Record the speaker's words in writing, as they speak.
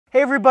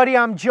Hey everybody,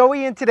 I'm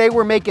Joey and today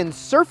we're making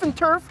surf and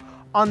turf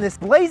on this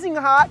blazing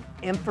hot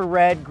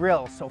infrared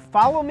grill. So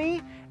follow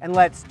me and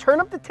let's turn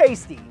up the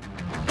tasty.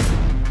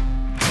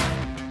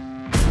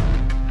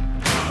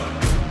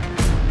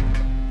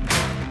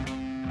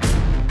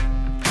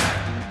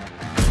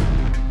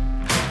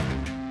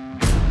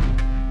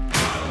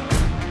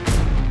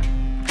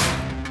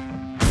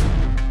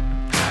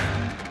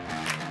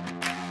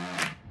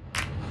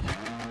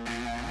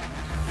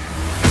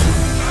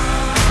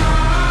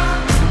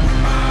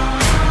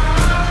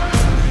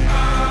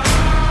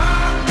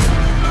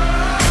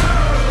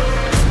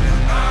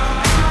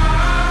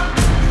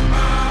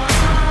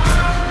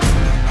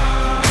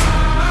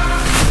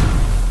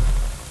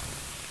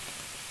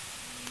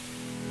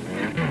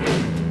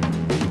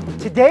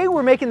 Today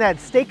we're making that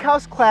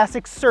steakhouse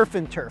classic surf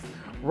and turf.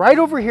 Right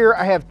over here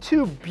I have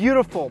two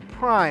beautiful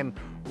prime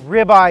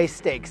ribeye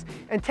steaks.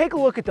 And take a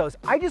look at those.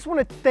 I just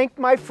want to thank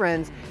my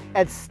friends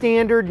at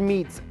Standard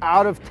Meats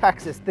out of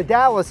Texas, the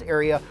Dallas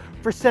area,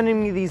 for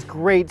sending me these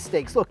great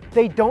steaks. Look,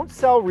 they don't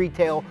sell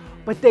retail,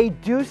 but they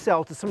do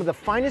sell to some of the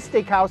finest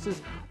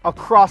steakhouses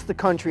across the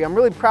country. I'm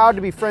really proud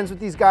to be friends with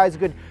these guys, a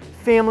good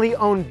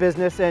family-owned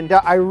business, and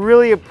I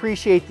really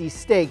appreciate these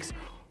steaks.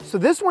 So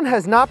this one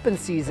has not been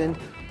seasoned.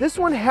 This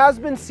one has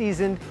been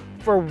seasoned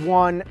for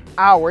 1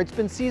 hour. It's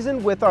been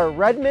seasoned with our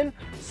Redmond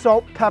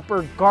salt,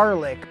 pepper,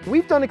 garlic.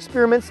 We've done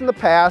experiments in the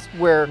past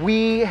where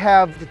we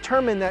have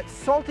determined that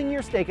salting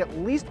your steak at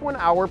least 1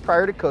 hour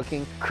prior to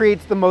cooking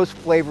creates the most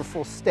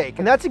flavorful steak.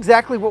 And that's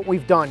exactly what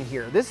we've done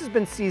here. This has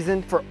been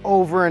seasoned for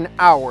over an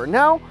hour.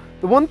 Now,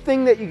 the one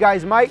thing that you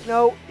guys might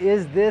know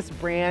is this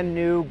brand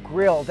new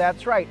grill.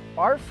 That's right,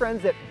 our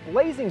friends at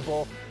Blazing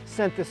Bull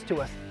sent this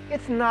to us.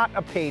 It's not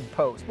a paid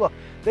post. Look,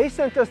 they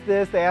sent us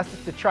this, they asked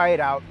us to try it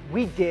out.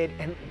 We did,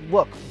 and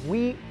look,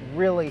 we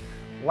really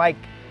like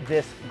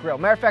this grill.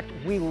 Matter of fact,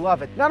 we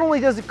love it. Not only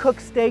does it cook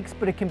steaks,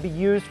 but it can be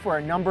used for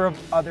a number of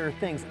other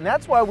things. And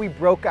that's why we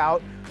broke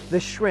out the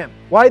shrimp.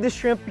 Why the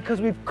shrimp?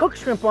 Because we've cooked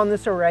shrimp on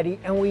this already,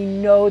 and we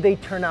know they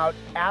turn out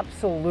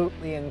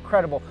absolutely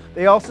incredible.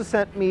 They also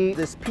sent me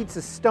this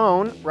pizza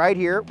stone right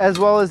here, as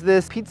well as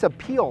this pizza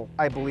peel,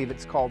 I believe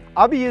it's called.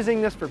 I'll be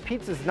using this for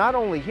pizzas not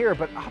only here,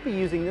 but I'll be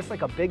using this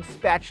like a big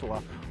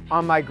spatula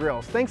on my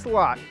grills. Thanks a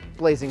lot,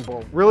 Blazing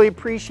Bull. Really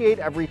appreciate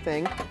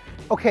everything.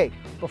 Okay,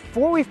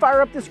 before we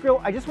fire up this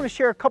grill, I just want to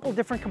share a couple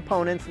different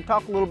components and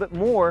talk a little bit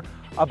more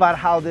about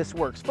how this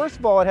works. First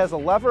of all, it has a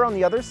lever on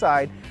the other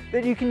side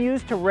that you can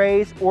use to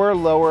raise or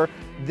lower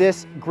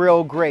this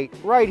grill grate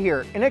right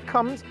here, and it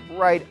comes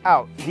right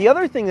out. The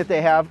other thing that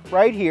they have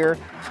right here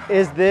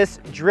is this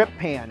drip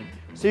pan.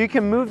 So you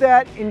can move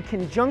that in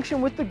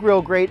conjunction with the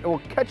grill grate. It will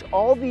catch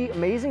all the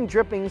amazing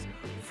drippings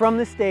from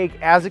the steak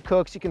as it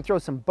cooks. You can throw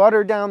some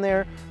butter down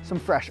there, some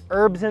fresh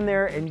herbs in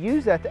there, and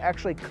use that to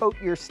actually coat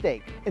your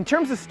steak. In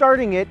terms of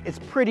starting it, it's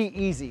pretty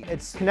easy.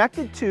 It's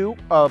connected to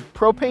a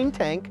propane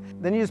tank.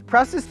 Then you just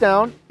press this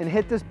down and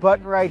hit this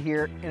button right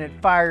here, and it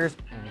fires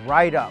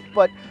right up.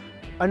 But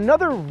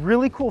another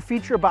really cool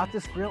feature about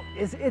this grill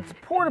is it's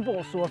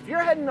portable. So if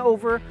you're heading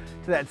over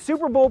to that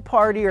Super Bowl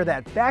party or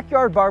that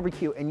backyard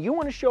barbecue and you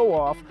want to show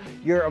off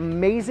your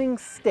amazing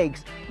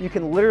steaks, you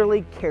can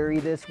literally carry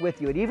this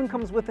with you. It even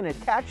comes with an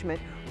attachment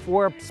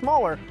for a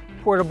smaller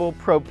portable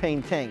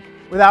propane tank.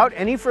 Without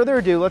any further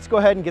ado, let's go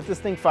ahead and get this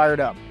thing fired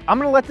up. I'm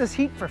gonna let this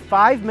heat for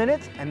 5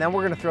 minutes and then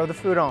we're gonna throw the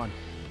food on.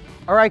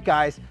 All right,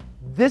 guys.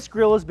 This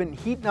grill has been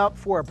heating up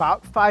for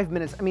about 5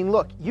 minutes. I mean,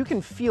 look, you can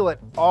feel it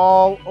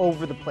all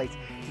over the place.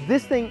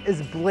 This thing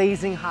is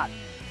blazing hot,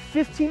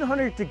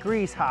 1500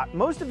 degrees hot.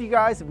 Most of you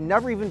guys have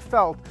never even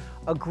felt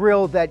a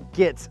grill that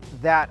gets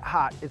that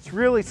hot. It's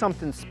really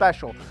something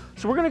special.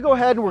 So we're gonna go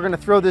ahead and we're gonna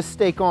throw this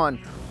steak on.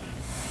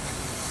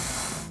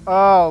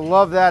 Oh,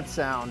 love that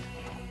sound.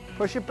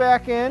 Push it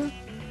back in.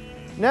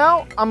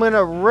 Now I'm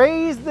gonna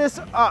raise this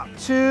up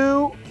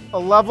to a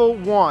level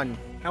 1.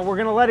 And we're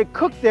gonna let it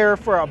cook there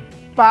for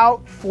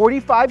about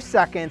 45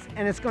 seconds,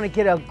 and it's gonna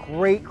get a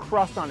great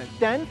crust on it.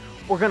 Then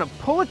we're gonna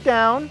pull it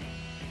down,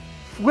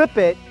 flip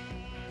it,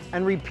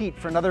 and repeat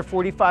for another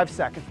 45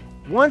 seconds.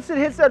 Once it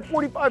hits that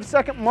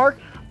 45-second mark,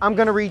 I'm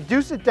gonna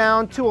reduce it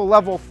down to a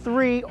level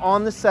 3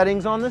 on the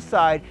settings on the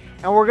side,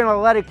 and we're gonna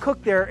let it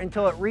cook there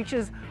until it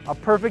reaches a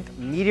perfect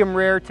medium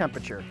rare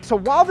temperature. So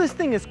while this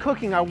thing is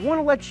cooking, I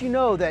wanna let you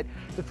know that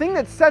the thing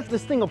that sets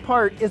this thing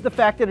apart is the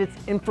fact that it's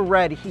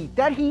infrared heat.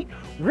 That heat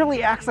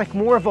really acts like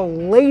more of a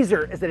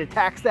laser as it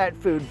attacks that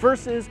food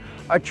versus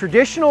a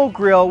traditional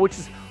grill, which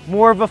is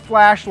more of a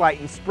flashlight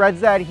and spreads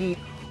that heat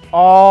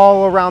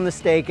all around the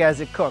steak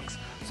as it cooks.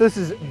 So this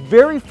is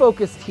very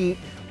focused heat,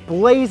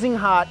 blazing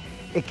hot.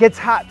 It gets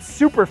hot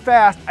super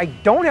fast. I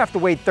don't have to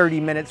wait 30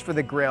 minutes for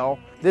the grill.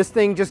 This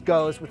thing just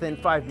goes within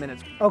 5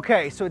 minutes.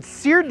 Okay, so it's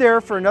seared there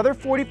for another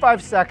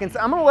 45 seconds.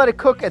 I'm gonna let it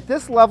cook at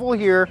this level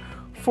here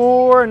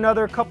for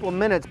another couple of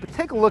minutes, but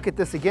take a look at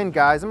this again,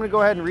 guys. I'm gonna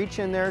go ahead and reach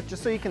in there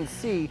just so you can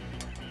see.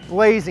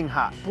 Blazing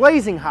hot,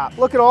 blazing hot.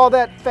 Look at all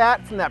that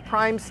fat from that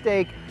prime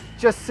steak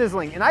just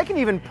sizzling. And I can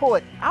even pull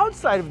it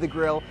outside of the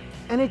grill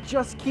and it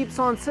just keeps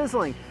on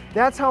sizzling.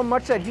 That's how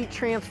much that heat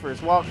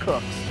transfers while it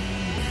cooks.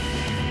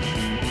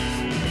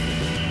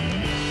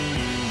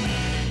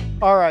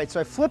 All right, so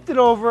I flipped it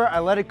over. I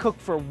let it cook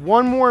for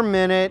 1 more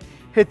minute.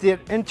 Hit the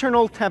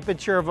internal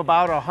temperature of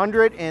about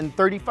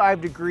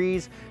 135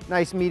 degrees.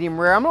 Nice medium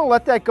rare. I'm gonna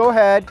let that go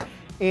ahead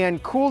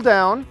and cool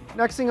down.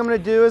 Next thing I'm gonna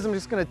do is I'm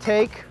just gonna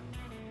take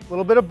a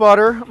little bit of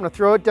butter. I'm gonna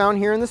throw it down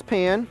here in this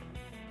pan.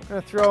 I'm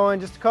gonna throw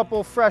in just a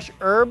couple fresh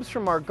herbs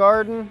from our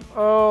garden.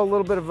 Oh, a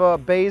little bit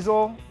of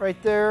basil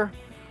right there,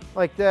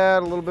 like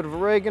that, a little bit of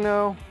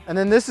oregano. And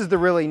then this is the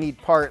really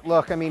neat part.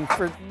 Look, I mean,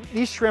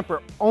 these shrimp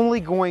are only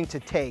going to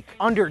take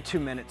under 2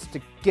 minutes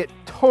to get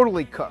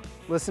totally cooked.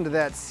 Listen to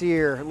that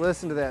sear,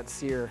 listen to that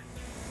sear.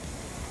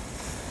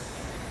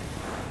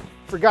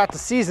 Forgot to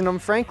season them,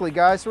 frankly,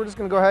 guys, so we're just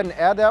gonna go ahead and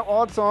add that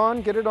while it's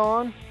on, get it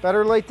on.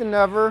 Better late than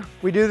never.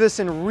 We do this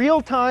in real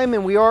time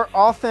and we are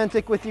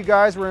authentic with you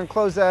guys. We're gonna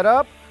close that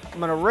up. I'm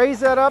gonna raise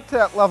that up to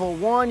that level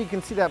 1. You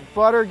can see that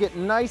butter get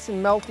nice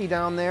and melty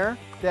down there.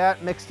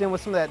 That mixed in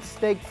with some of that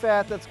steak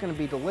fat, that's gonna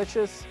be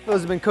delicious. Those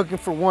have been cooking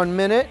for 1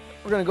 minute.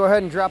 We're gonna go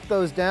ahead and drop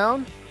those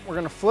down. We're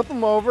gonna flip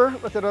them over,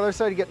 let that other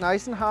side get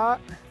nice and hot.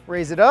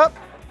 Raise it up,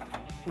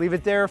 leave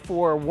it there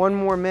for 1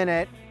 more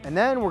minute, and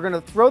then we're gonna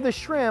throw the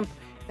shrimp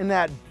in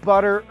that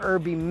butter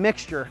herby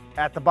mixture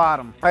at the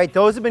bottom. All right,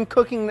 those have been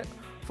cooking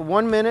for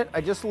 1 minute.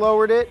 I just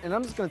lowered it, and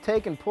I'm just gonna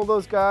take and pull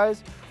those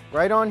guys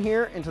right on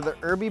here into the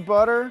herby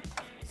butter.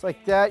 It's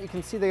like that. You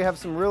can see they have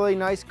some really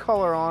nice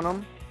color on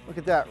them. Look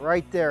at that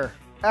right there.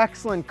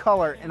 Excellent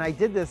color, and I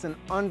did this in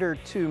under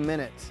 2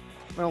 minutes.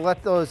 I'm gonna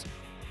let the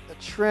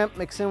shrimp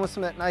mix in with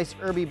some of that nice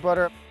herby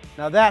butter.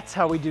 Now that's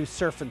how we do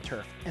surf and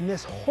turf. And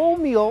this whole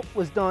meal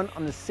was done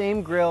on the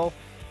same grill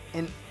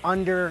in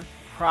under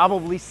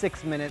probably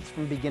 6 minutes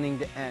from beginning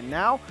to end.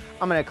 Now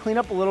I'm gonna clean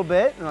up a little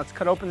bit and let's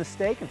cut open the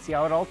steak and see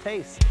how it all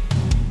tastes.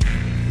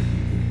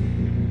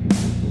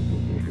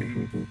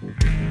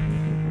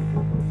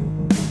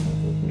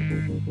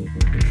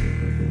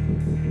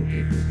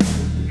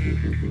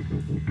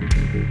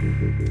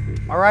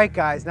 All right,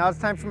 guys, now it's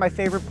time for my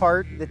favorite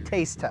part, the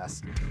taste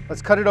test.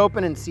 Let's cut it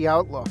open and see how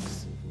it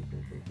looks.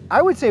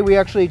 I would say we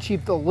actually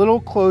achieved a little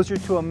closer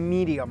to a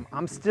medium.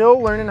 I'm still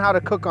learning how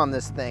to cook on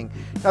this thing.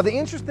 Now, the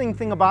interesting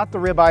thing about the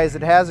ribeye is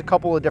it has a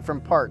couple of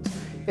different parts.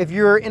 If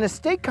you're in a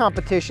steak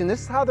competition,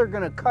 this is how they're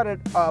gonna cut it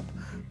up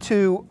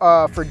to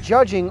for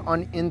judging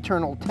on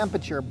internal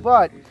temperature,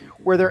 but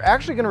where they're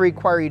actually gonna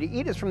require you to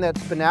eat is from that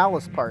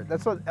spinalis part.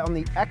 That's on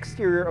the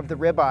exterior of the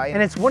ribeye,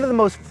 and it's one of the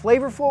most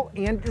flavorful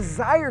and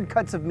desired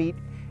cuts of meat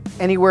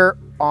anywhere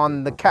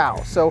on the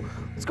cow. So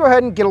let's go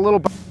ahead and get a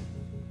little.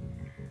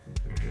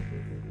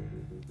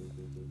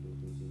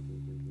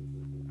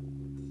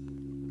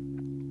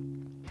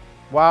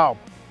 Wow,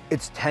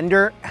 it's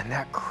tender, and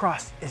that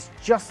crust is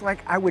just like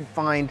I would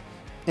find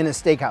in a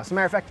steakhouse. As a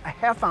matter of fact, I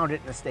have found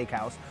it in a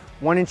steakhouse,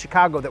 one in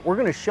Chicago, that we're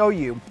gonna show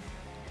you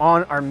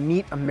on our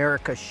Meat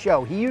America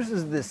show. He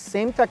uses this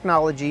same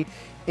technology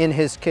in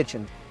his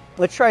kitchen.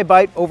 Let's try a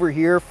bite over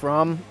here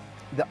from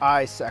the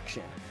eye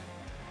section.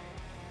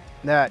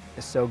 That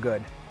is so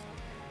good.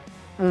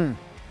 Now,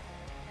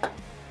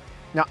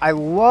 I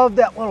love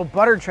that little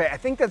butter tray. I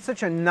think that's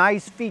such a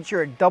nice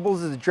feature. It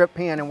doubles as a drip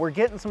pan, and we're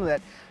getting some of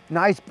that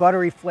nice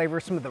buttery flavor,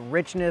 some of the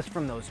richness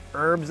from those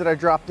herbs that I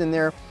dropped in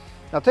there.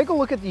 Now take a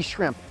look at these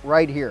shrimp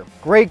right here.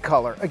 Great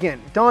color.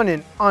 Again, done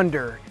in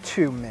under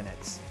 2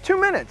 minutes. 2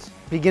 minutes,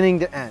 beginning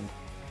to end.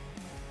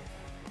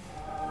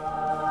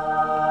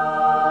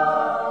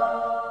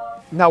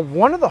 Now,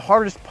 one of the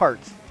hardest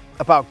parts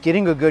about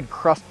getting a good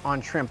crust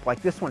on shrimp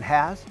like this one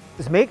has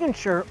is making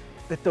sure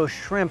that those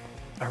shrimp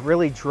are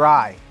really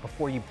dry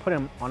before you put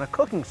them on a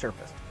cooking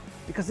surface.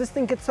 Because this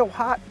thing gets so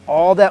hot,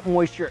 all that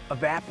moisture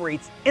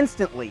evaporates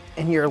instantly,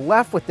 and you're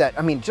left with that,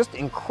 I mean, just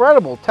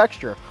incredible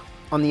texture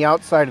on the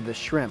outside of the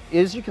shrimp.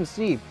 As you can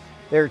see,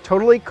 they're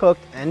totally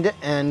cooked end to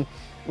end.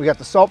 We got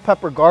the salt,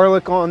 pepper,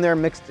 garlic on there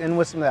mixed in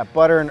with some of that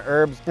butter and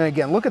herbs. And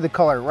again, look at the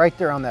color right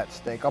there on that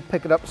steak. I'll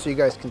pick it up so you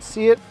guys can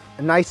see it.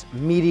 A nice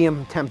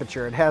medium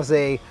temperature. It has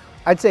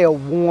I'd say a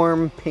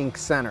warm pink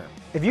center.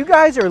 If you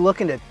guys are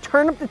looking to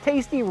turn up the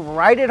tasty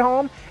right at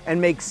home and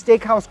make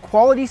steakhouse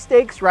quality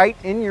steaks right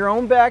in your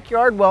own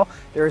backyard, well,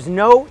 there's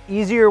no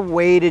easier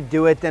way to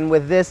do it than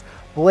with this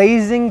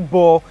Blazing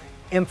Bull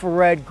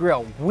infrared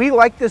grill. We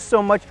like this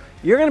so much,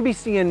 you're gonna be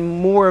seeing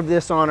more of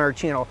this on our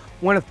channel.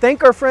 I wanna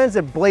thank our friends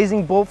at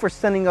Blazing Bull for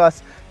sending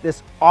us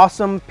this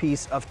awesome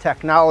piece of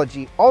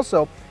technology.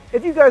 Also,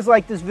 if you guys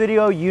like this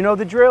video, you know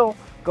the drill.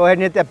 Go ahead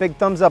and hit that big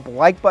thumbs up,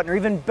 like button, or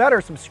even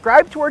better,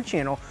 subscribe to our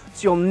channel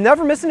so you'll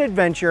never miss an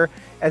adventure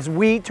as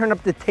we turn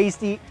up the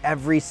tasty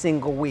every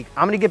single week.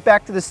 I'm gonna get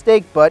back to the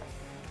steak, but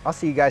I'll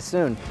see you guys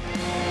soon.